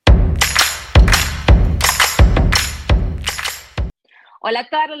Hola a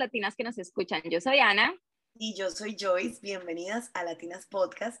todas las latinas que nos escuchan. Yo soy Ana. Y yo soy Joyce. Bienvenidas a Latinas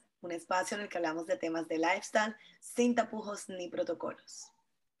Podcast, un espacio en el que hablamos de temas de lifestyle sin tapujos ni protocolos.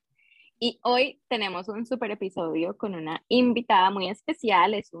 Y hoy tenemos un super episodio con una invitada muy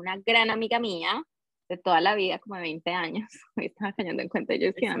especial. Es una gran amiga mía de toda la vida, como de 20 años. Hoy estaba cayendo en cuenta,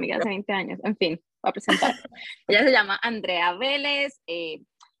 yo soy una amiga de hace 20 años. En fin, voy a presentar. Ella se llama Andrea Vélez.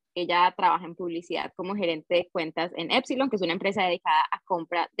 Ella trabaja en publicidad como gerente de cuentas en Epsilon, que es una empresa dedicada a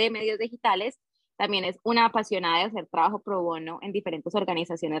compra de medios digitales. También es una apasionada de hacer trabajo pro bono en diferentes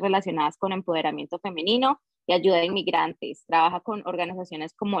organizaciones relacionadas con empoderamiento femenino y ayuda a inmigrantes. Trabaja con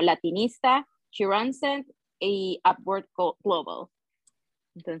organizaciones como Latinista, She Runs It y Upward Global.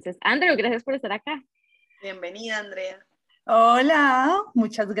 Entonces, Andrew, gracias por estar acá. Bienvenida, Andrea. Hola,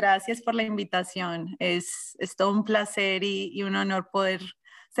 muchas gracias por la invitación. Es todo un placer y un honor poder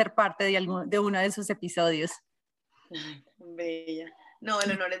ser parte de uno de sus episodios. Ay, bella. No,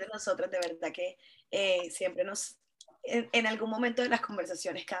 el honor es de nosotras, de verdad que siempre en algún momento de las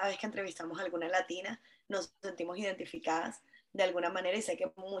conversaciones, cada vez que entrevistamos a alguna latina, nos sentimos identificadas de alguna manera y sé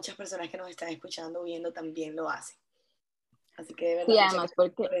que muchas personas que nos están escuchando o viendo también lo hacen. Así que de verdad. Sí, además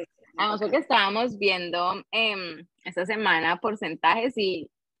porque estábamos viendo esta semana porcentajes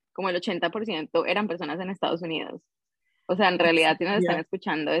y como el 80% eran personas en Estados Unidos. O sea, en realidad si nos están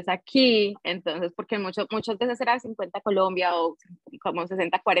escuchando es aquí, entonces porque muchas veces era 50 Colombia o como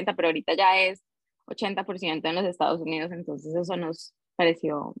 60-40, pero ahorita ya es 80% en los Estados Unidos, entonces eso nos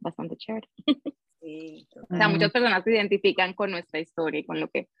pareció bastante chévere. Sí, o sea, muchas personas se identifican con nuestra historia y con lo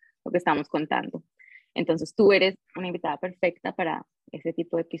que estamos contando. Entonces tú eres una invitada perfecta para ese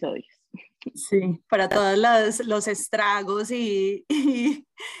tipo de episodios. Sí, para todos los estragos y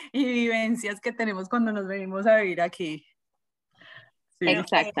vivencias que tenemos cuando nos venimos a vivir aquí. Sí.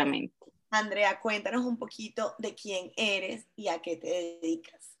 Exactamente. Andrea, cuéntanos un poquito de quién eres y a qué te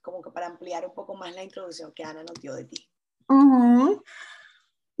dedicas, como que para ampliar un poco más la introducción que Ana nos dio de ti.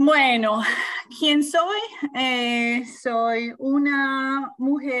 Bueno, ¿quién soy? Soy una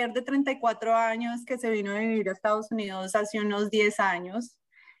mujer de 34 años que se vino a vivir a Estados Unidos hace unos 10 años.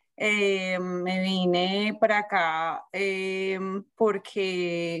 Me vine para acá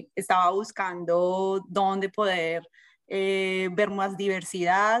porque estaba buscando dónde poder ver más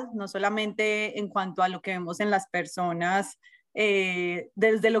diversidad, no solamente en cuanto a lo que vemos en las personas,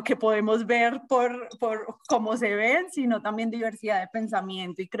 desde lo que podemos ver por cómo se ven, sino también diversidad de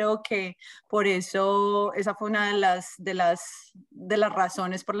pensamiento, y creo que por eso esa fue una de las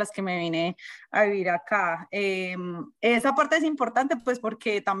razones por las que me vine a vivir acá. Esa parte es importante pues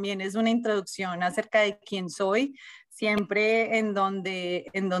porque también es una introducción acerca de quién soy. Siempre en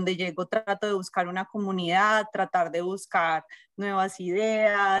donde llego trato de buscar una comunidad, tratar de buscar nuevas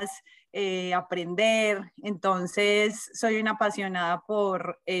ideas, aprender. Entonces soy una apasionada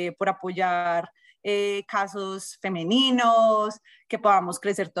por apoyar casos femeninos, que podamos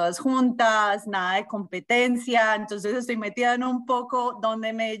crecer todas juntas, nada de competencia. Entonces estoy metida en un poco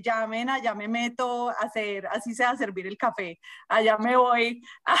donde me llamen, allá me meto a hacer, así sea, a servir el café, allá me voy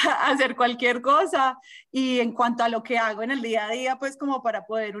a hacer cualquier cosa. Y en cuanto a lo que hago en el día a día, pues como para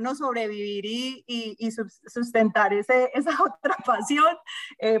poder uno sobrevivir y sustentar esa otra pasión,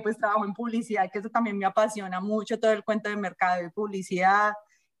 pues trabajo en publicidad, que eso también me apasiona mucho, todo el cuento de mercado de publicidad.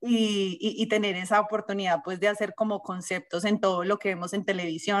 Y tener esa oportunidad pues de hacer como conceptos en todo lo que vemos en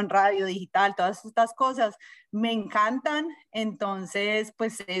televisión, radio, digital, todas estas cosas me encantan. Entonces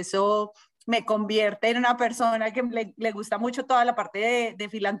pues eso me convierte en una persona que le gusta mucho toda la parte de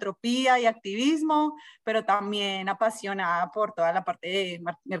filantropía y activismo, pero también apasionada por toda la parte de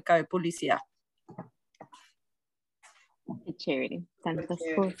mercado de publicidad. Qué chévere, tantas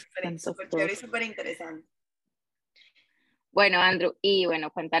cosas. Súper chévere y súper interesante. Bueno, Andrew, y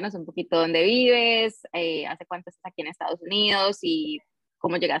bueno, cuéntanos un poquito dónde vives, hace cuánto estás aquí en Estados Unidos y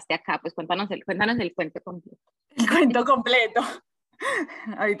cómo llegaste acá. Pues cuéntanos el cuento completo. El cuento completo.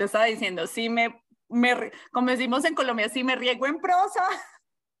 Ahorita estaba diciendo, sí como decimos en Colombia, si me riego en prosa,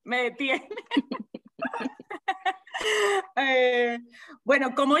 me detiene.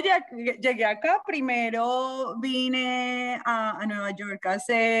 Bueno, ¿cómo llegué acá? Primero vine a Nueva York a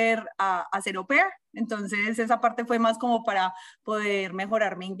hacer au pair. Entonces esa parte fue más como para poder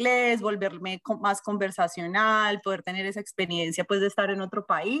mejorar mi inglés, volverme más conversacional, poder tener esa experiencia pues de estar en otro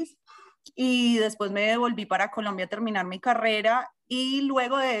país. Y después me devolví para Colombia a terminar mi carrera, y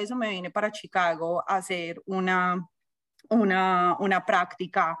luego de eso me vine para Chicago a hacer una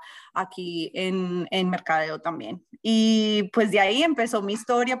práctica aquí en mercadeo también. Y pues de ahí empezó mi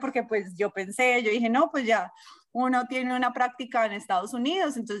historia, porque pues yo dije, no, pues ya uno tiene una práctica en Estados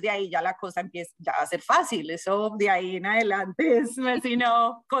Unidos, entonces de ahí ya la cosa empieza ya a ser fácil, eso de ahí en adelante es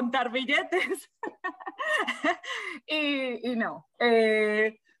sino contar billetes. y no,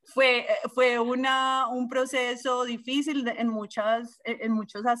 fue un proceso difícil en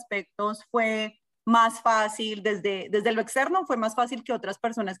muchos aspectos, fue más fácil desde lo externo, fue más fácil que otras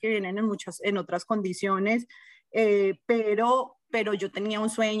personas que vienen en otras condiciones, pero yo tenía un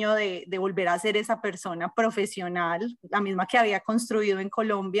sueño de volver a ser esa persona profesional, la misma que había construido en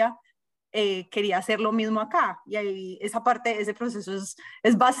Colombia. Quería hacer lo mismo acá, y ahí ese proceso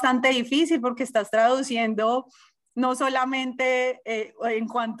es bastante difícil porque estás traduciendo no solamente en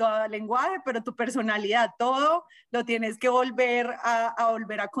cuanto a lenguaje, pero tu personalidad, todo lo tienes que volver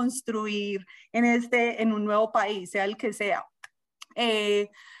a construir en un nuevo país, sea el que sea.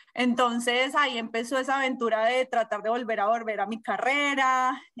 Entonces ahí empezó esa aventura de tratar de volver a mi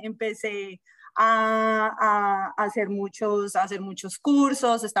carrera, empecé a hacer muchos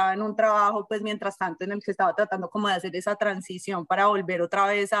cursos, estaba en un trabajo pues mientras tanto en el que estaba tratando como de hacer esa transición para volver otra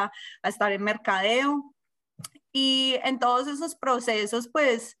vez a estar en mercadeo. Y en todos esos procesos,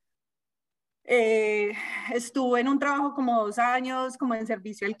 pues, estuve en un trabajo como 2 años, como en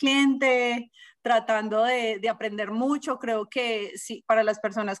servicio al cliente, tratando de aprender mucho. Creo que sí, para las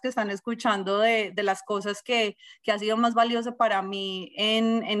personas que están escuchando de las cosas que ha sido más valioso para mí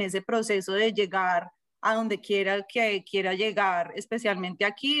en ese proceso de llegar a donde quiera que quiera llegar, especialmente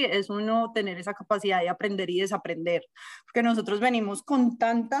aquí, es uno tener esa capacidad de aprender y desaprender, porque nosotros venimos con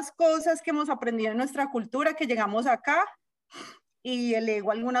tantas cosas que hemos aprendido en nuestra cultura que llegamos acá y el ego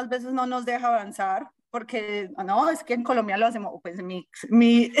algunas veces no nos deja avanzar, porque no, es que en Colombia lo hacemos, pues en mi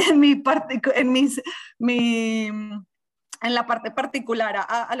parte, en la parte particular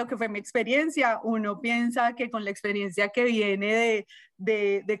a lo que fue mi experiencia, uno piensa que con la experiencia que viene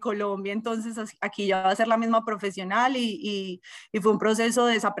de Colombia, entonces aquí ya va a ser la misma profesional y fue un proceso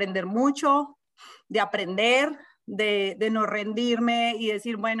de desaprender mucho, de aprender, de no rendirme y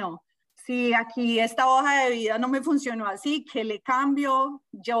decir, bueno, si aquí esta hoja de vida no me funcionó así, ¿qué le cambio?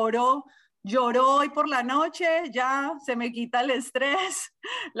 Lloro hoy por la noche, ya se me quita el estrés,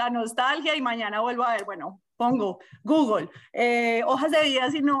 la nostalgia y mañana vuelvo a ver, bueno, pongo Google, hojas de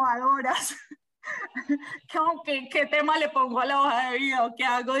vidas innovadoras. ¿Qué tema le pongo a la hoja de vida o qué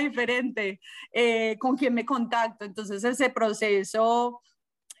hago diferente? ¿Con quién me contacto? Entonces ese proceso,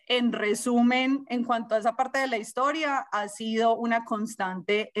 en resumen, en cuanto a esa parte de la historia, ha sido una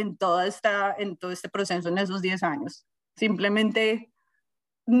constante en todo este proceso en esos 10 años. Simplemente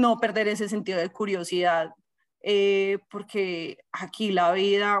no perder ese sentido de curiosidad, porque aquí la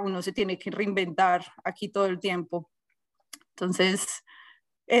vida, uno se tiene que reinventar aquí todo el tiempo. Entonces,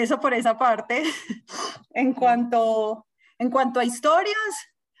 eso por esa parte. En cuanto a historias,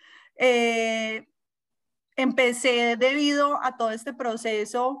 empecé debido a todo este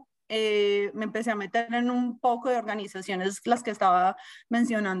proceso, me empecé a meter en un poco de organizaciones, las que estaba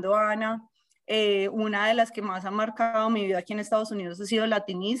mencionando Ana. Una de las que más ha marcado mi vida aquí en Estados Unidos ha sido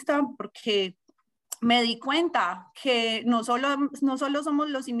Latinista, porque me di cuenta que no solo somos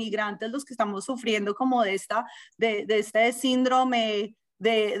los inmigrantes los que estamos sufriendo como de este síndrome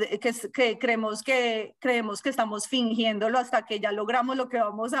que creemos que estamos fingiéndolo hasta que ya logramos lo que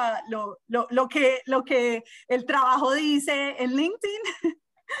el trabajo dice en LinkedIn.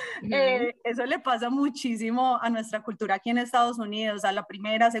 Eso le pasa muchísimo a nuestra cultura aquí en Estados Unidos, a la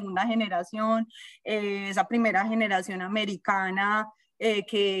primera, segunda generación, esa primera generación americana,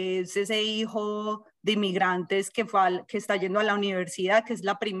 que es ese hijo de inmigrantes que está yendo a la universidad, que es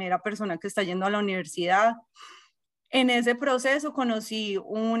la primera persona que está yendo a la universidad. En ese proceso conocí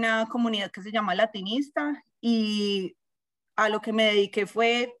una comunidad que se llama Latinista y a lo que me dediqué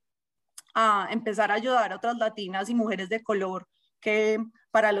fue a empezar a ayudar a otras latinas y mujeres de color, que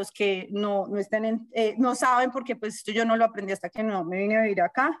para los que no saben, porque pues esto yo no lo aprendí hasta que no me vine a vivir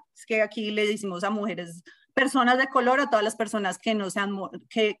acá, es que aquí le decimos a mujeres, personas de color, a todas las personas que no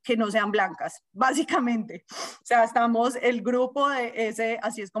sean blancas, básicamente. O sea, estamos el grupo de ese,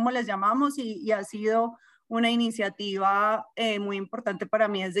 así es como les llamamos, y ha sido una iniciativa muy importante para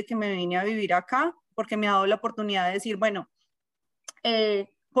mí desde que me vine a vivir acá, porque me ha dado la oportunidad de decir, bueno,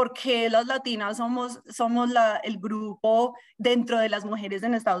 porque las latinas somos el grupo dentro de las mujeres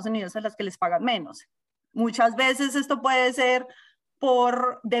en Estados Unidos a las que les pagan menos. Muchas veces esto puede ser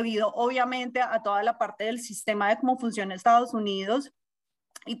debido obviamente a toda la parte del sistema de cómo funciona Estados Unidos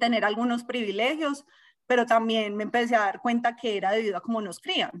y tener algunos privilegios, pero también me empecé a dar cuenta que era debido a cómo nos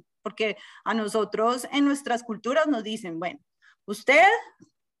crían, porque a nosotros en nuestras culturas nos dicen, bueno, usted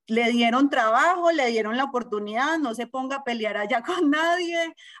le dieron trabajo, le dieron la oportunidad, no se ponga a pelear allá con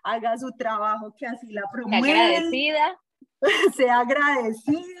nadie, haga su trabajo que así la promueve. Agradecida. Sea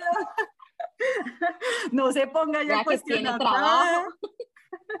agradecida. No se ponga ya a cuestionar nada.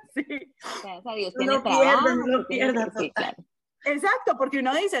 Sí. Gracias a Dios tiene trabajo. No lo pierda, sí, claro. Exacto, porque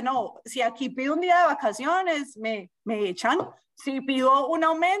uno dice, no, si aquí pido un día de vacaciones, me echan. Si pido un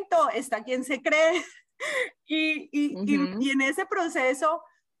aumento, está quien se cree. Y en ese proceso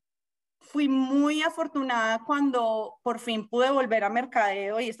fui muy afortunada cuando por fin pude volver a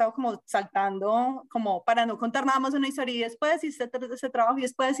mercadeo y estaba como saltando, como para no contar nada más una historia. Y después hice ese trabajo y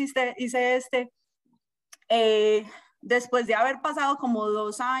después hice este. Después de haber pasado como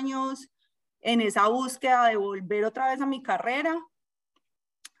 2 años en esa búsqueda de volver otra vez a mi carrera,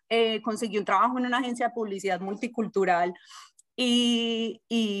 conseguí un trabajo en una agencia de publicidad multicultural y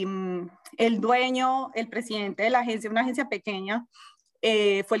el dueño, el presidente de la agencia, una agencia pequeña,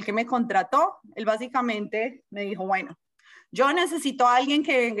 fue el que me contrató. Él básicamente me dijo, bueno, yo necesito a alguien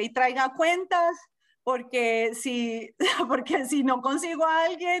que venga y traiga cuentas, porque si no consigo a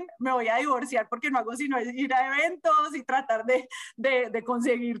alguien, me voy a divorciar porque no hago sino ir a eventos y tratar de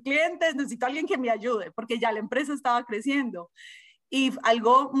conseguir clientes. Necesito a alguien que me ayude porque ya la empresa estaba creciendo. Y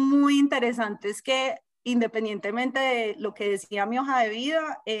algo muy interesante es que independientemente de lo que decía mi hoja de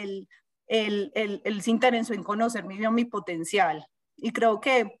vida, él se interesó en conocerme y vio mi potencial. Y creo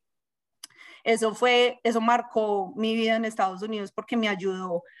que eso marcó mi vida en Estados Unidos porque me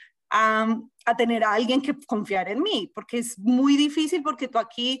ayudó a tener a alguien que confiar en mí, porque es muy difícil, porque tú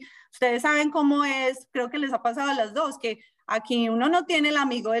aquí, ustedes saben cómo es, creo que les ha pasado a las dos, que aquí uno no tiene el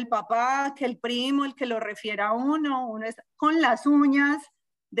amigo del papá, que el primo, el que lo refiere a uno es con las uñas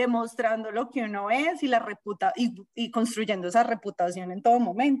demostrando lo que uno es y construyendo esa reputación en todo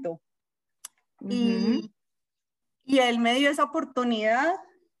momento. Y él me dio esa oportunidad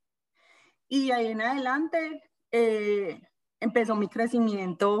y de ahí en adelante empezó mi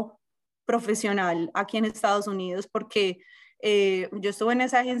crecimiento profesional aquí en Estados Unidos, porque yo estuve en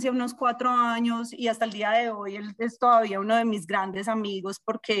esa agencia unos 4 años y hasta el día de hoy él es todavía uno de mis grandes amigos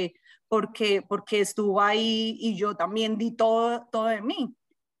porque estuvo ahí y yo también di todo de mí.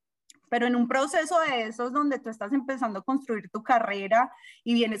 Pero en un proceso de esos donde tú estás empezando a construir tu carrera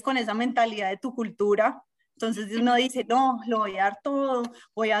y vienes con esa mentalidad de tu cultura, entonces uno dice, no, lo voy a dar todo,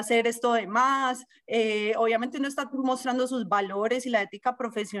 voy a hacer esto de más. Obviamente uno está mostrando sus valores y la ética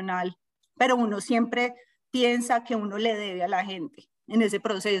profesional, pero uno siempre piensa que uno le debe a la gente en ese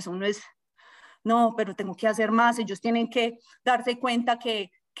proceso. Uno es, no, pero tengo que hacer más. Ellos tienen que darse cuenta que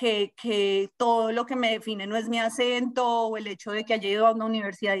todo lo que me define no es mi acento o el hecho de que haya ido a una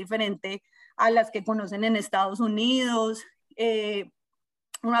universidad diferente a las que conocen en Estados Unidos.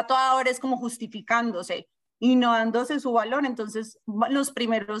 Uno a toda hora es como justificándose y no dándose su valor. Entonces, los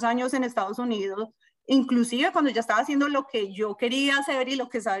primeros años en Estados Unidos, inclusive cuando ya estaba haciendo lo que yo quería hacer y lo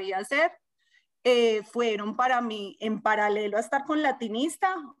que sabía hacer, fueron para mí, en paralelo a estar con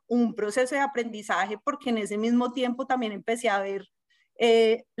Latinista, un proceso de aprendizaje, porque en ese mismo tiempo también empecé a ver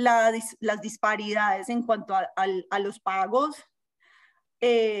las disparidades en cuanto a los pagos.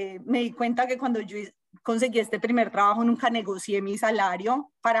 Me di cuenta que cuando yo conseguí este primer trabajo nunca negocié mi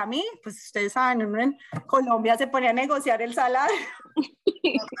salario. Para mí, pues ustedes saben, uno en Colombia se ponía a negociar el salario.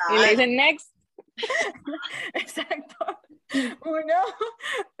 Y le dicen next. Exacto. Uno,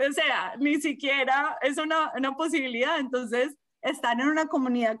 o sea, ni siquiera es una posibilidad. Entonces, estar en una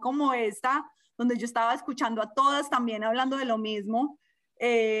comunidad como esta, donde yo estaba escuchando a todas también hablando de lo mismo,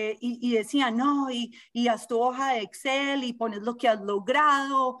 y decían, no, y haz tu hoja de Excel y pones lo que has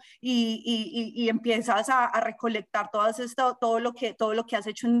logrado y empiezas a recolectar todo lo que has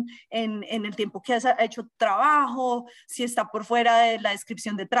hecho en el tiempo que has hecho trabajo. Si está por fuera de la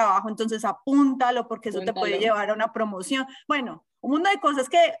descripción de trabajo, entonces apúntalo porque eso te puede llevar a una promoción. Bueno, un mundo de cosas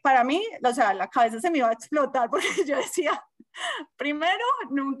que para mí, o sea, la cabeza se me iba a explotar porque yo decía, primero,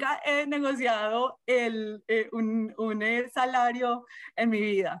 nunca he negociado un salario en mi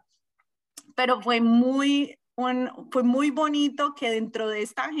vida, pero fue muy bonito que dentro de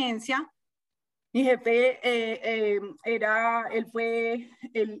esta agencia, mi jefe él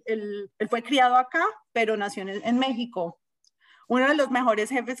fue criado acá, pero nació en México. Uno de los mejores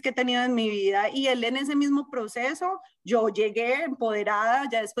jefes que he tenido en mi vida, y él en ese mismo proceso, yo llegué empoderada,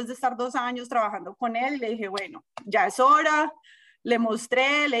 ya después de estar 2 años trabajando con él, le dije, bueno, ya es hora, le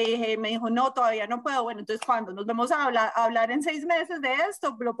mostré, le dije, me dijo, no, todavía no puedo. Bueno, entonces, ¿cuándo? Nos vamos a hablar en 6 meses de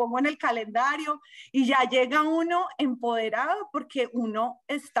esto, lo pongo en el calendario y ya llega uno empoderado porque uno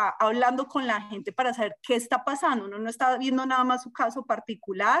está hablando con la gente para saber qué está pasando, uno no está viendo nada más su caso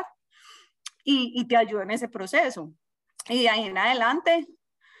particular y te ayuda en ese proceso. Y de ahí en adelante,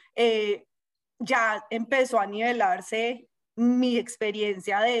 ya empezó a nivelarse mi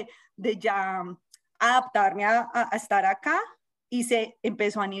experiencia de ya adaptarme a estar acá, y se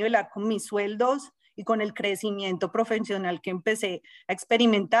empezó a nivelar con mis sueldos y con el crecimiento profesional que empecé a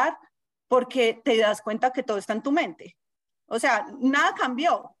experimentar, porque te das cuenta que todo está en tu mente. O sea, nada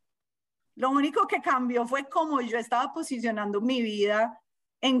cambió. Lo único que cambió fue cómo yo estaba posicionando mi vida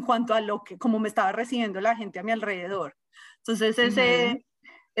en cuanto a lo que, cómo me estaba recibiendo la gente a mi alrededor. Entonces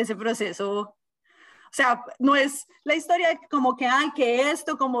ese proceso, o sea, no es la historia de como que, ay, que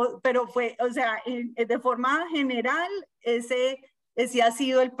esto, como, pero fue, o sea, de forma general, ese ha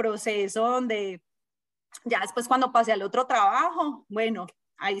sido el proceso donde ya después cuando pasé al otro trabajo, bueno,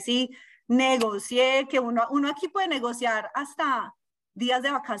 ahí sí negocié, que uno aquí puede negociar hasta días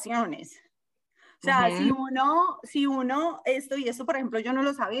de vacaciones. O sea, si uno, esto y esto, por ejemplo, yo no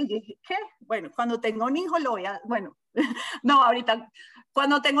lo sabía, yo dije, ¿qué? Bueno, cuando tenga un hijo lo voy a, bueno, no, ahorita,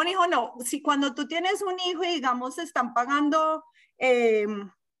 cuando tengo un hijo, no, si cuando tú tienes un hijo y digamos están pagando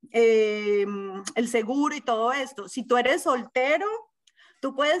el seguro y todo esto, si tú eres soltero,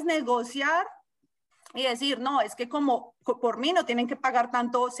 tú puedes negociar y decir, no, es que como por mí no tienen que pagar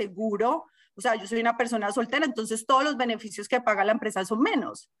tanto seguro, o sea, yo soy una persona soltera, entonces todos los beneficios que paga la empresa son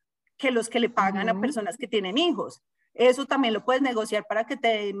menos que los que le pagan a personas que tienen hijos. Eso también lo puedes negociar para que te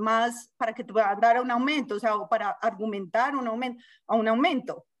den más, para que te puedan dar un aumento, o sea, o para argumentar un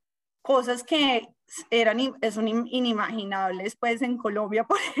aumento. Cosas que son inimaginables, pues, en Colombia,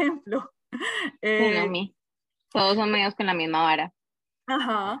 por ejemplo. Todos son medios con la misma vara.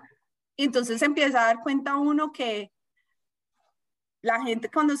 Ajá. Y entonces empieza a dar cuenta uno que la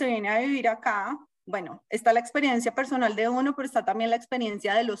gente cuando se viene a vivir acá, bueno, está la experiencia personal de uno, pero está también la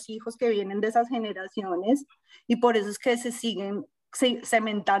experiencia de los hijos que vienen de esas generaciones, y por eso es que se siguen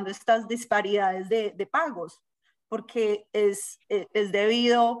cementando estas disparidades de pagos, porque es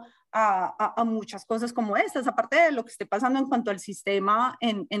debido a muchas cosas como estas, aparte de lo que esté pasando en cuanto al sistema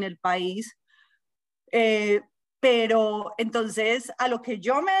en el país. Pero entonces a lo que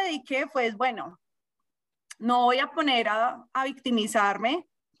yo me dediqué fue, bueno, no voy a poner a victimizarme,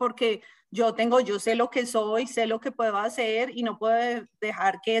 porque yo sé lo que soy, sé lo que puedo hacer, y no puedo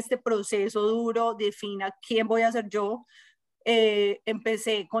dejar que este proceso duro defina quién voy a ser yo.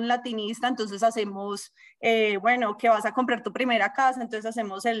 Empecé con Latinista, entonces hacemos, bueno, que vas a comprar tu primera casa, entonces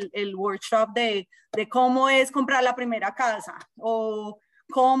hacemos el workshop de cómo es comprar la primera casa, o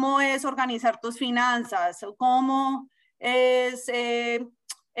cómo es organizar tus finanzas, o cómo es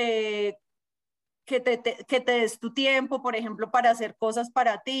que te des tu tiempo, por ejemplo, para hacer cosas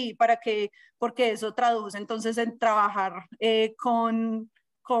para ti, porque eso traduce entonces en trabajar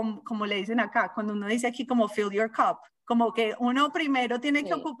como le dicen acá, cuando uno dice aquí como fill your cup, como que uno primero tiene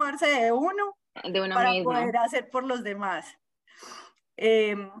que ocuparse de uno para mismo, poder hacer por los demás.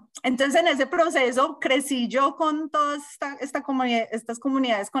 Entonces en ese proceso crecí yo con todas estas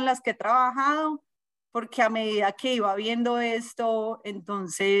comunidades con las que he trabajado, porque a medida que iba viendo esto,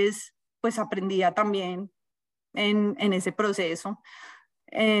 entonces pues aprendía también en ese proceso.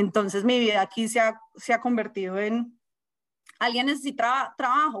 Entonces mi vida aquí se ha convertido en: alguien necesita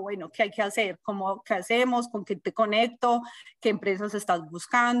trabajo, bueno, ¿qué hay que hacer? ¿Qué hacemos? ¿Con qué te conecto? ¿Qué empresas estás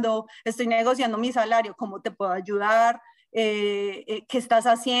buscando? Estoy negociando mi salario, ¿cómo te puedo ayudar? ¿Qué estás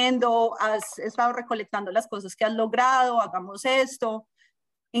haciendo? ¿Has estado recolectando las cosas que has logrado? Hagamos esto.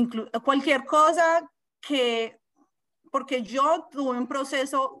 Cualquier cosa porque yo tuve un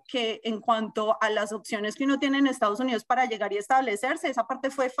proceso que, en cuanto a las opciones que uno tiene en Estados Unidos para llegar y establecerse, esa parte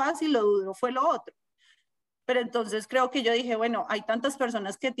fue fácil, lo duro fue lo otro. Pero entonces creo que yo dije, bueno, hay tantas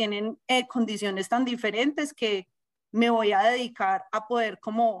personas que tienen condiciones tan diferentes, que me voy a dedicar a poder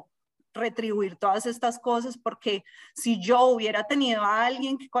como retribuir todas estas cosas, porque si yo hubiera tenido a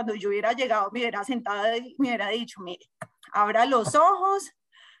alguien que cuando yo hubiera llegado me hubiera sentado y me hubiera dicho, mire, abra los ojos,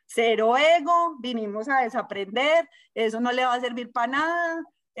 cero ego, vinimos a desaprender, eso no le va a servir para nada,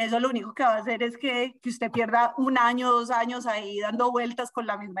 eso lo único que va a hacer es que usted pierda 1 año, 2 años ahí dando vueltas con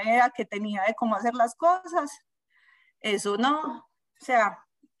la misma idea que tenía de cómo hacer las cosas. Eso no, o sea,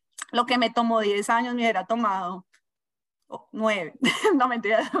 lo que me tomó 10 años me hubiera tomado 9, no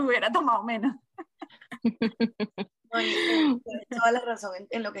mentira, me hubiera tomado menos. No, tienes toda la razón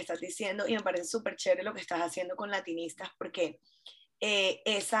en lo que estás diciendo, y me parece súper chévere lo que estás haciendo con Latinistas, porque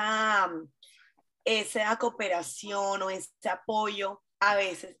esa cooperación o ese apoyo a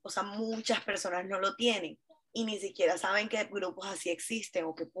veces, o sea, muchas personas no lo tienen y ni siquiera saben que grupos así existen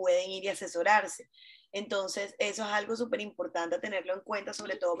o que pueden ir y asesorarse. Entonces, eso es algo súper importante tenerlo en cuenta,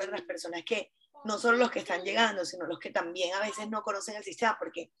 sobre todo para las personas que no solo los que están llegando, sino los que también a veces no conocen el sistema,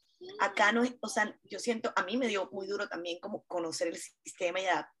 porque acá no es, o sea, yo siento, a mí me dio muy duro también como conocer el sistema y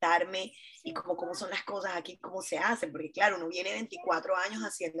adaptarme y como cómo son las cosas aquí, cómo se hacen, porque claro, uno viene 24 años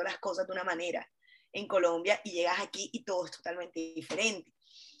haciendo las cosas de una manera en Colombia y llegas aquí y todo es totalmente diferente.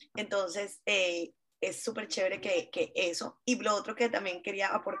 Entonces, es súper chévere que eso. Y lo otro que también quería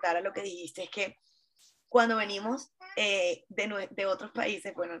aportar a lo que dijiste es que cuando venimos de otros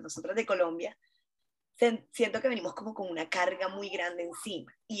países, bueno, nosotros de Colombia, siento que venimos como con una carga muy grande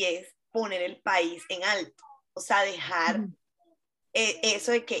encima y es poner el país en alto, o sea, dejar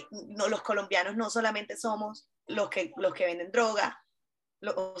eso de que no, los colombianos no solamente somos los que venden droga,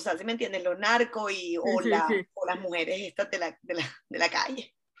 o sea, si me entiendes, los narcos o las mujeres estas de la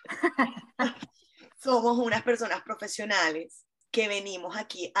calle. Somos unas personas profesionales que venimos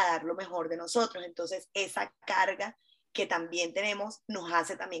aquí a dar lo mejor de nosotros, entonces esa carga que también tenemos nos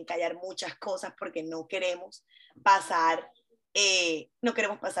hace también callar muchas cosas porque no queremos pasar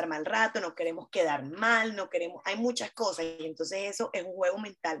mal rato, no queremos quedar mal, hay muchas cosas y entonces eso es un juego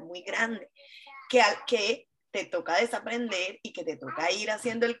mental muy grande que te toca desaprender y que te toca ir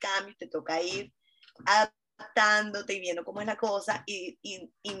haciendo el cambio, te toca ir adaptándote y viendo cómo es la cosa y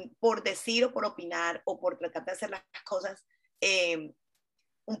por decir o por opinar o por tratar de hacer las cosas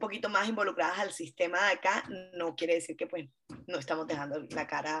un poquito más involucradas al sistema de acá, no quiere decir que pues no estamos dejando la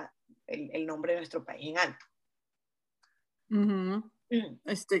cara, el nombre de nuestro país en alto.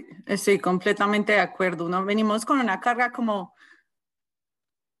 Estoy completamente de acuerdo. Venimos con una carga como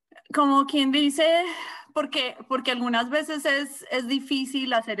quien dice, porque algunas veces es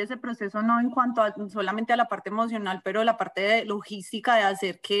difícil hacer ese proceso, no en cuanto solamente a la parte emocional, pero la parte de logística de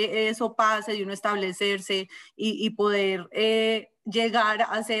hacer que eso pase, de uno establecerse y poder llegar a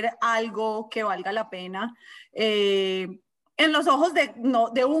hacer algo que valga la pena. En los ojos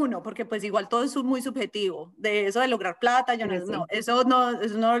de uno, porque pues igual todo es muy subjetivo, de eso de lograr plata, eso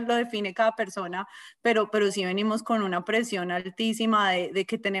no lo define cada persona, pero sí venimos con una presión altísima de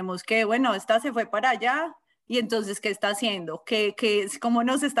que tenemos que, bueno, esta se fue para allá, y entonces, ¿qué está haciendo? ¿Cómo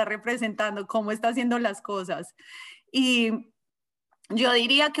nos está representando? ¿Cómo está haciendo las cosas? Y yo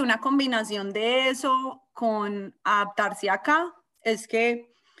diría que una combinación de eso con adaptarse acá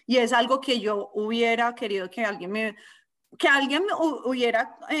y es algo que yo hubiera querido que alguien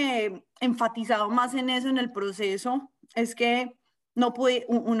hubiera enfatizado más en eso en el proceso, es que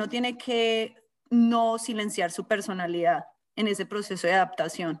uno tiene que no silenciar su personalidad en ese proceso de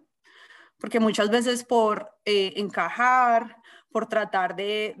adaptación, porque muchas veces por encajar, por tratar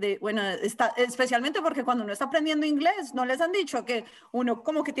bueno, especialmente porque cuando uno está aprendiendo inglés, ¿no les han dicho que uno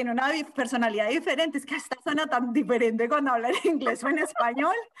como que tiene una personalidad diferente? Es que esta suena tan diferente cuando habla en inglés o en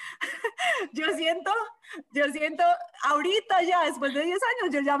español. Yo siento, ahorita ya, después de 10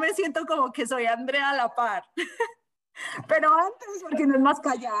 años, yo ya me siento como que soy Andrea La Par. Pero antes, porque uno es más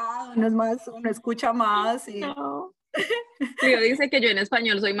callado, uno escucha más. No. Leo dice que yo en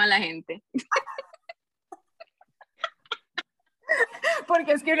español soy mala gente.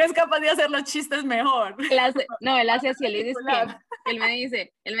 Porque es que uno es capaz de hacer los chistes mejor. Él hace así,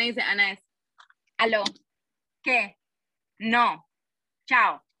 él me dice, Ana, aló, ¿qué? No,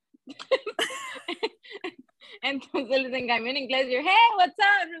 chao. Entonces les engaño en inglés, yo, hey, what's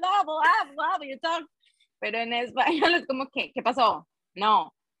up, blah, blah, blah, blah, you talk. Pero en español es como que, ¿qué pasó?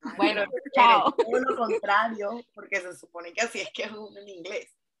 No, bueno, chao. Todo lo contrario, porque se supone que así es que es uno en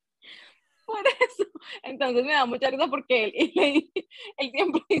inglés. Por eso, entonces me da mucha risa porque él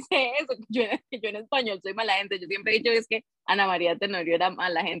siempre dice eso, que yo en español soy mala gente. Yo siempre he dicho es que Ana María Tenorio era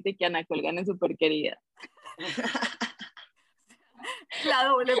mala gente y que Ana Colgan es súper querida. La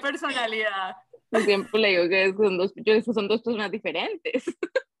doble personalidad. Yo siempre le digo que son dos personas diferentes.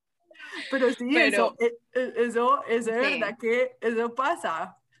 Pero sí, eso de sí. Verdad que eso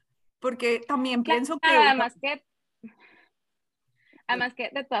pasa. Porque también pienso que... Además que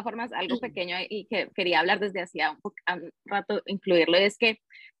de todas formas algo pequeño y que quería hablar desde hacía un rato, incluirlo, es que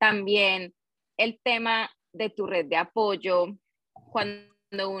también el tema de tu red de apoyo, cuando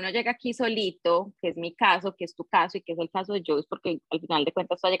uno llega aquí solito, que es mi caso, que es tu caso y que es el caso de Joyce, porque al final de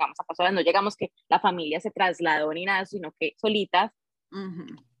cuentas todos llegamos a casa, no llegamos que la familia se trasladó ni nada, sino que solitas,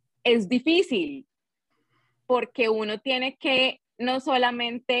 es difícil, porque uno tiene que no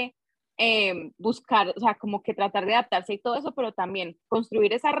solamente buscar, o sea, como que tratar de adaptarse y todo eso, pero también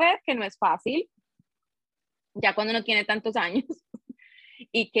construir esa red que no es fácil, ya cuando uno tiene tantos años,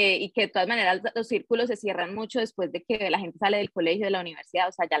 y que de todas maneras los círculos se cierran mucho después de que la gente sale del colegio, de la universidad,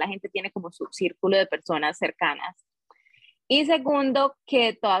 o sea, ya la gente tiene como su círculo de personas cercanas. Y segundo, que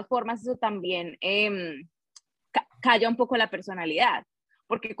de todas formas eso también calla un poco la personalidad,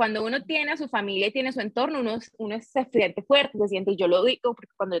 porque cuando uno tiene a su familia y tiene su entorno, uno se siente fuerte, se siente, y yo lo digo,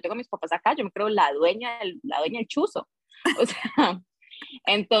 porque cuando yo tengo a mis papás acá, yo me creo la dueña del chuzo, o sea,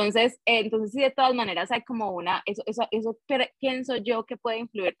 entonces sí, de todas maneras hay como eso pienso yo que puede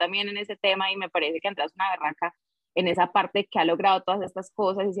influir también en ese tema, y me parece que Andrea es una berraca en esa parte, que ha logrado todas estas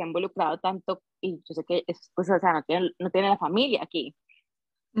cosas y se ha involucrado tanto, y yo sé que eso, pues, o sea, no tiene la familia aquí.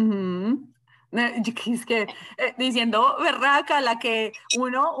 Es que diciendo berraca, la que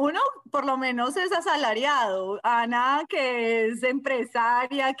uno por lo menos es asalariado. Ana, que es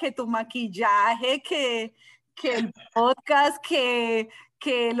empresaria, que tu maquillaje, que el podcast, que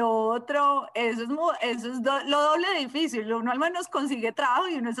lo otro, eso es lo doble de difícil. Uno al menos consigue trabajo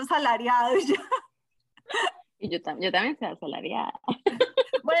y uno es asalariado. Y ya. Y yo también soy asalariada.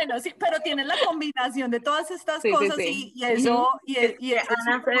 Bueno, sí, pero tienes la combinación de todas estas Sí, cosas sí. y eso, y eso es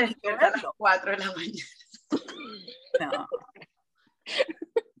Ana se bonito despierta a las verlo. 4 de la mañana. No.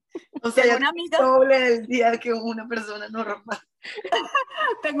 O sea, Tengo ya una amiga, doble del día que una persona normal.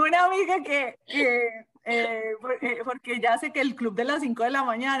 tengo una amiga porque ella hace que el club de las 5 de la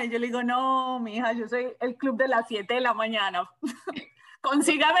mañana, y yo le digo, no, mija, yo soy el club de las 7 de la mañana.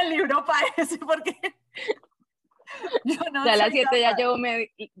 Consígame el libro para ese, porque yo no Ya a las soy 7 capaz.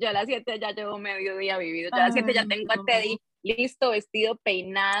 yo a las 7 ya llevo medio día vivido. Ya a las 7 ya Ay, tengo a no. Teddy listo, vestido,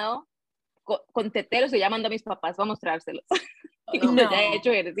 peinado, con tetero. Estoy llamando a mis papás para mostrárselos. No. Yo ya he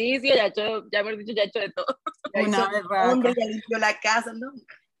hecho ejercicio, ya hemos dicho, ya he hecho de todo. Ya Una hizo berraca. hombre, ya limpió la casa, ¿no?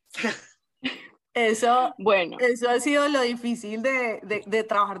 Bueno, Eso ha sido lo difícil de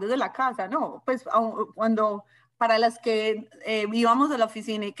trabajar desde la casa, ¿no? Pues cuando para las que íbamos a la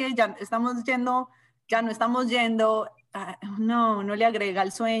oficina y que ya estamos yendo, ya no estamos yendo, no le agrega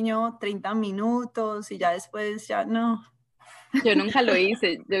el sueño 30 minutos y ya después ya no. yo nunca lo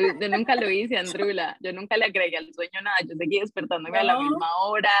hice, yo nunca lo hice, Andrula. Yo nunca le agregué al sueño nada. Yo seguí despertándome a la No. misma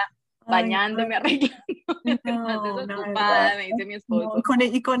hora, Ay, bañándome, arreglándome, más no, la verdad. desocupada, me dice mi No, esposo.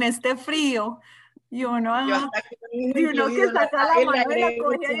 y con este frío, y uno, Yo hasta con el hijo y uno que incluido saca la le mano y la agrego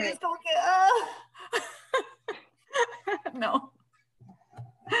coge y es como que, no.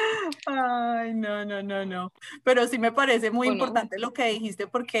 Ay, no. Pero sí me parece muy Bueno, importante lo que dijiste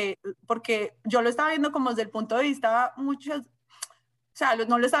porque yo lo estaba viendo como desde el punto de vista o sea,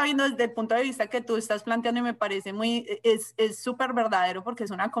 no lo estaba viendo desde el punto de vista que tú estás planteando y me parece es súper verdadero porque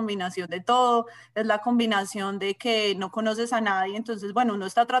es una combinación de todo, es la combinación de que no conoces a nadie, entonces, bueno, uno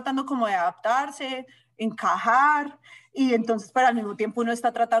está tratando como de adaptarse, encajar, y entonces, pero al mismo tiempo uno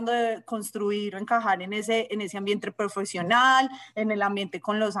está tratando de construir o encajar en ese ambiente profesional, en el ambiente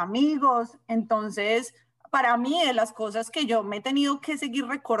con los amigos, entonces para mí, de las cosas que yo me he tenido que seguir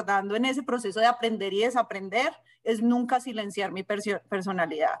recordando en ese proceso de aprender y desaprender, es nunca silenciar mi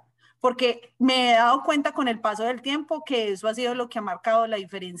personalidad. Porque me he dado cuenta con el paso del tiempo que eso ha sido lo que ha marcado la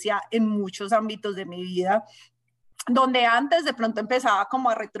diferencia en muchos ámbitos de mi vida, donde antes de pronto empezaba como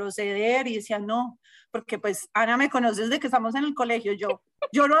a retroceder y decía, no, porque pues Ana me conoce desde que estamos en el colegio, yo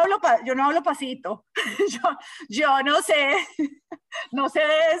no hablo pasito, yo no sé, no sé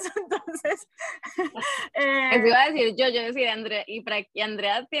de eso, entonces... eso iba a decir yo decía Andrea, y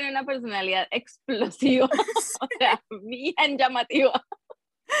Andrea tiene una personalidad explosiva, o sea, bien llamativa.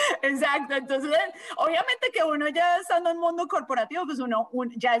 Exacto, entonces obviamente que uno ya estando en el mundo corporativo, pues uno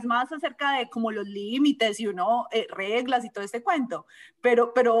ya es más acerca de como los límites y uno reglas y todo este cuento,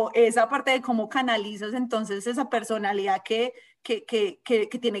 pero esa parte de cómo canalizas entonces esa personalidad que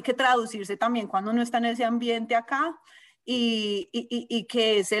tiene que traducirse también cuando uno está en ese ambiente acá y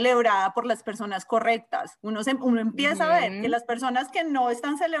que es celebrada por las personas correctas. Uno empieza a ver que las personas que no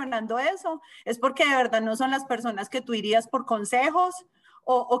están celebrando eso es porque de verdad no son las personas que tú irías por consejos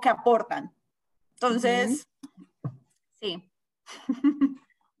o que aportan. Entonces, sí.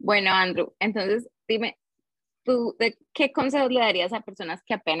 Bueno, Andrew, entonces dime, ¿tú qué consejos le darías a personas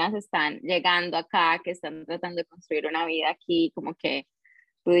que apenas están llegando acá, que están tratando de construir una vida aquí, como que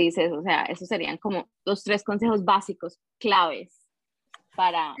tú dices, o sea, esos serían como los 3 consejos básicos, claves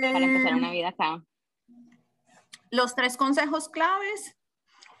para empezar una vida acá? Los 3 consejos claves: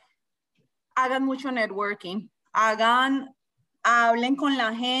 hagan mucho networking, hablen con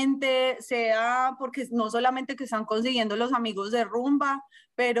la gente, sea porque no solamente que están consiguiendo los amigos de rumba,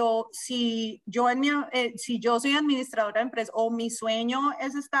 pero si yo soy administradora de empresa o mi sueño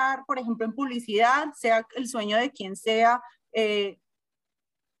es estar, por ejemplo, en publicidad, sea el sueño de quien sea,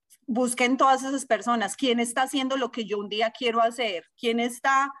 busquen todas esas personas, quién está haciendo lo que yo un día quiero hacer, quién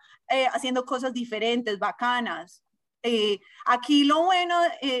está haciendo cosas diferentes, bacanas. Aquí lo bueno,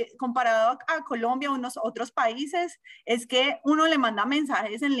 comparado a Colombia o unos otros países, es que uno le manda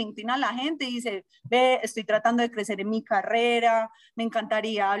mensajes en LinkedIn a la gente y dice, ve, estoy tratando de crecer en mi carrera, me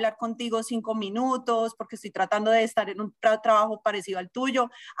encantaría hablar contigo 5 minutos porque estoy tratando de estar en un trabajo parecido al tuyo.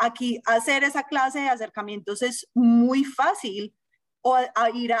 Aquí hacer esa clase de acercamientos es muy fácil, o a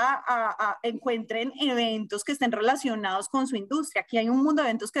ir encuentren eventos que estén relacionados con su industria. Aquí hay un mundo de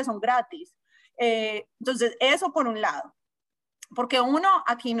eventos que son gratis. Entonces, eso por un lado. Porque uno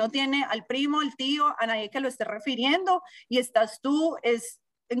aquí no tiene al primo, al tío, a nadie que lo esté refiriendo, y estás tú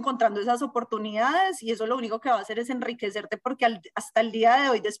encontrando esas oportunidades, y eso lo único que va a hacer es enriquecerte, porque hasta el día de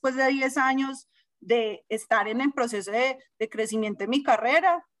hoy, después de 10 años de estar en el proceso de crecimiento de mi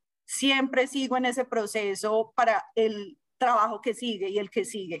carrera, siempre sigo en ese proceso para el trabajo que sigue y el que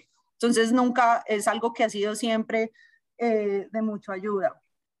sigue. Entonces nunca es algo que ha sido siempre de mucha ayuda.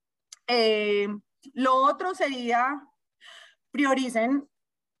 Lo otro sería, prioricen,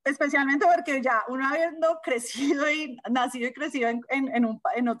 especialmente porque ya uno habiendo crecido y nacido y crecido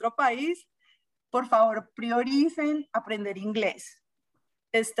en otro país, por favor prioricen aprender inglés.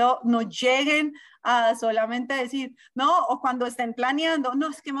 Esto no lleguen a solamente decir, no, o cuando estén planeando, no,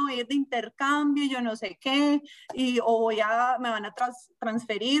 es que me voy a ir de intercambio, yo no sé qué, o me van a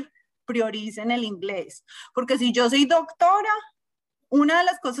transferir, prioricen el inglés. Porque si yo soy doctora, una de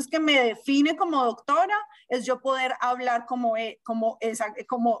las cosas que me define como doctora es yo poder hablar como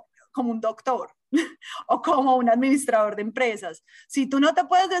un doctor o como un administrador de empresas. Si tú no te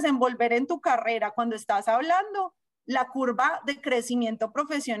puedes desenvolver en tu carrera cuando estás hablando, la curva de crecimiento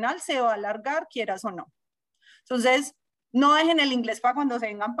profesional se va a alargar, quieras o no. Entonces, no dejen el inglés para cuando se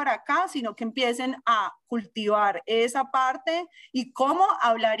vengan para acá, sino que empiecen a cultivar esa parte y cómo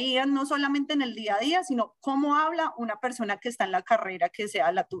hablarían, no solamente en el día a día, sino cómo habla una persona que está en la carrera que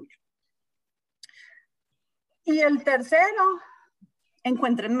sea la tuya. Y el tercero,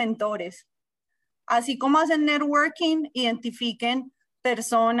 encuentren mentores. Así como hacen networking, identifiquen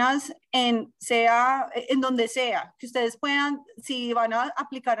personas en donde sea, que ustedes puedan, si van a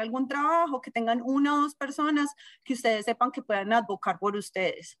aplicar algún trabajo, que tengan 1 o 2 personas que ustedes sepan que puedan advocar por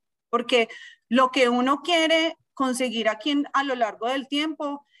ustedes. Porque lo que uno quiere conseguir aquí a lo largo del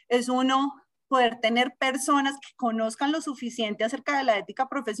tiempo es uno poder tener personas que conozcan lo suficiente acerca de la ética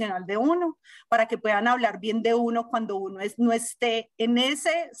profesional de uno para que puedan hablar bien de uno cuando uno no esté en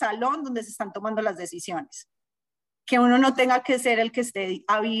ese salón donde se están tomando las decisiones. Que uno no tenga que ser el que esté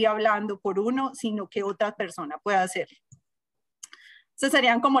ahí hablando por uno, sino que otra persona pueda hacerlo. Esas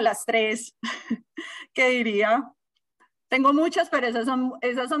serían como las 3 que diría. Tengo muchas, pero esas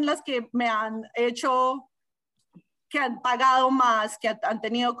son las que me han hecho, que han pagado más, que han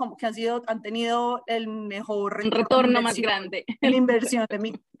tenido el mejor retorno más grande en la inversión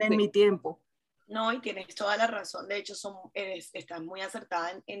de mi tiempo. No, y tienes toda la razón. De hecho, estás muy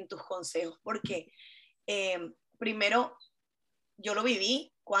acertada en tus consejos, porque primero, yo lo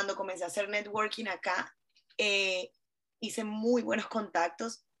viví cuando comencé a hacer networking acá. Hice muy buenos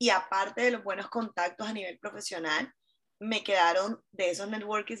contactos, y aparte de los buenos contactos a nivel profesional, me quedaron de esos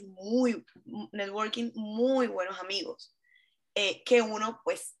networking muy buenos amigos, que uno,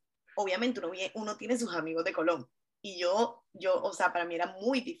 pues, obviamente uno tiene sus amigos de Colombia, y yo, o sea, para mí era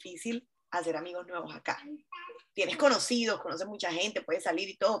muy difícil hacer amigos nuevos acá. Tienes conocidos, conoces mucha gente, puedes salir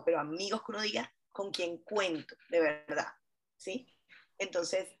y todo, pero amigos que uno diga con quien cuento, de verdad, ¿sí?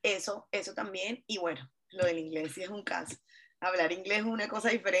 Entonces, eso también, y bueno, lo del inglés sí es un caso. Hablar inglés es una cosa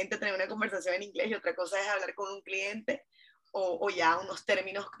diferente, tener una conversación en inglés, y otra cosa es hablar con un cliente o ya unos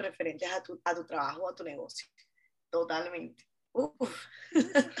términos referentes a tu trabajo o a tu negocio. Totalmente.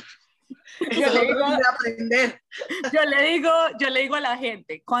 Yo le digo a la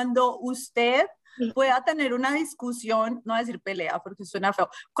gente, cuando usted pueda tener una discusión, no decir pelea porque suena feo,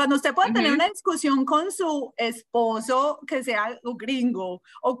 cuando usted pueda tener una discusión con su esposo que sea gringo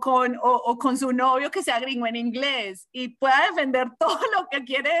o con su novio que sea gringo en inglés y pueda defender todo lo que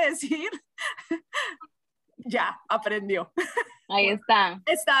quiere decir, ya aprendió. Ahí está.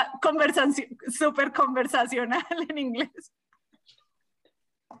 Esta conversación súper conversacional en inglés.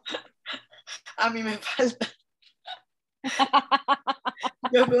 A mí me falta.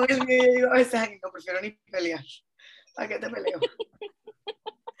 Yo con el mío digo a veces, no, prefiero ni pelear. ¿Para qué te peleo?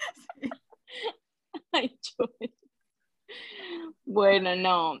 Sí. Ay, Chuy. Bueno,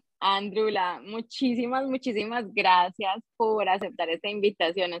 no, Andrula, muchísimas gracias por aceptar esta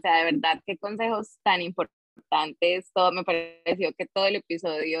invitación. O sea, de verdad, qué consejos tan importantes. Todo me pareció que todo el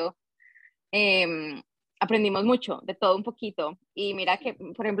episodio aprendimos mucho, de todo un poquito. Y mira que,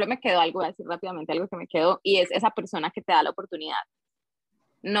 por ejemplo, me quedó algo, voy a decir rápidamente algo que me quedó, y es esa persona que te da la oportunidad.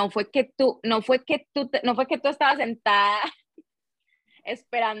 no fue que tú estabas sentada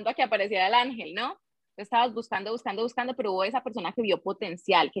esperando a que apareciera el ángel, ¿no? Tú estabas buscando, pero hubo esa persona que vio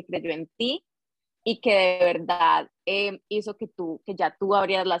potencial, que creyó en ti y que de verdad hizo que ya tú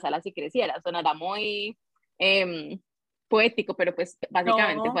abrieras las alas y crecieras. Sonará muy poético, pero pues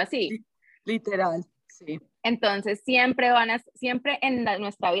básicamente fue No, así. literal, sí. Entonces siempre en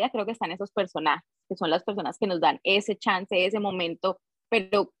nuestra vida creo que están esos personajes, que son las personas que nos dan ese chance, ese momento,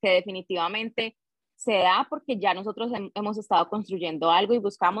 pero que definitivamente se da porque ya nosotros hemos estado construyendo algo y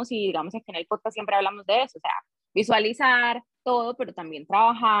buscamos, y digamos que en el podcast siempre hablamos de eso, o sea, visualizar todo, pero también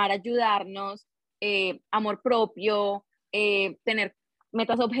trabajar, ayudarnos, amor propio, tener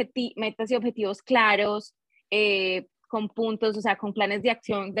metas y objetivos claros, con puntos, o sea, con planes de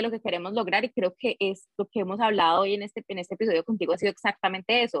acción de lo que queremos lograr, y creo que es lo que hemos hablado hoy en este episodio contigo, ha sido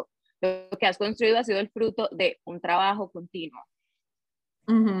exactamente eso. Lo que has construido ha sido el fruto de un trabajo continuo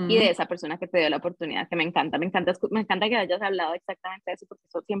y de esa persona que te dio la oportunidad, que me encanta que hayas hablado exactamente de eso, porque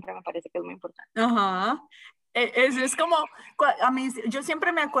eso siempre me parece que es muy importante. Ajá. Eso es como, a mí, yo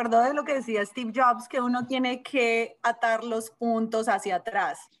siempre me acuerdo de lo que decía Steve Jobs, que uno tiene que atar los puntos hacia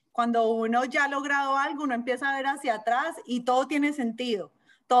atrás. Cuando uno ya ha logrado algo, uno empieza a ver hacia atrás y todo tiene sentido.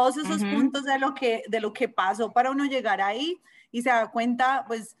 Todos esos puntos de lo que pasó para uno llegar ahí, y se da cuenta,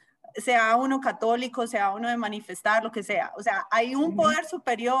 pues, sea uno católico, sea uno de manifestar, lo que sea. O sea, hay un poder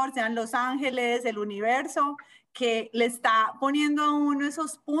superior, sean los ángeles, el universo, que le está poniendo a uno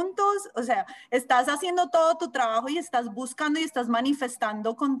esos puntos. O sea, estás haciendo todo tu trabajo y estás buscando y estás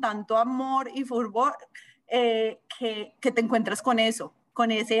manifestando con tanto amor y fervor, que te encuentras con eso, con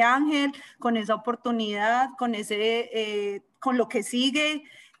ese ángel, con esa oportunidad, con lo que sigue,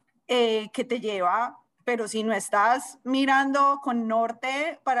 que te lleva. Pero si no estás mirando con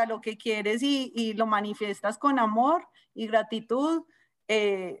norte para lo que quieres y lo manifiestas con amor y gratitud,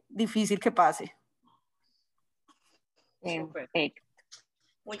 difícil que pase.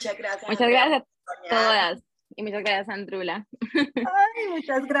 Muchas gracias. Muchas gracias a todas y muchas gracias, Andrula. Ay,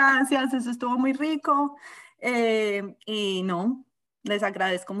 muchas gracias, eso estuvo muy rico. Y no, les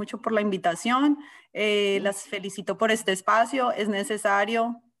agradezco mucho por la invitación. Las felicito por este espacio, es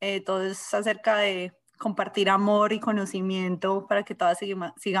necesario. Todo es acerca de compartir amor y conocimiento para que todas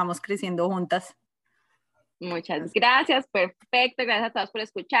sigamos creciendo juntas. Muchas gracias, perfecto, gracias a todos por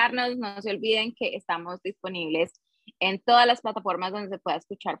escucharnos. No se olviden que estamos disponibles en todas las plataformas donde se pueda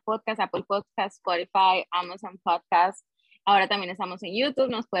escuchar podcast, Apple Podcast, Spotify, Amazon Podcast. Ahora también estamos en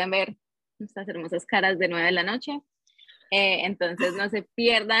YouTube, nos pueden ver nuestras hermosas caras de 9 de la noche. Entonces no se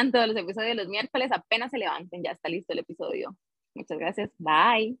pierdan todos los episodios de los miércoles, apenas se levanten, ya está listo el episodio. Muchas gracias,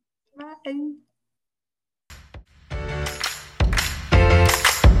 bye. Bye.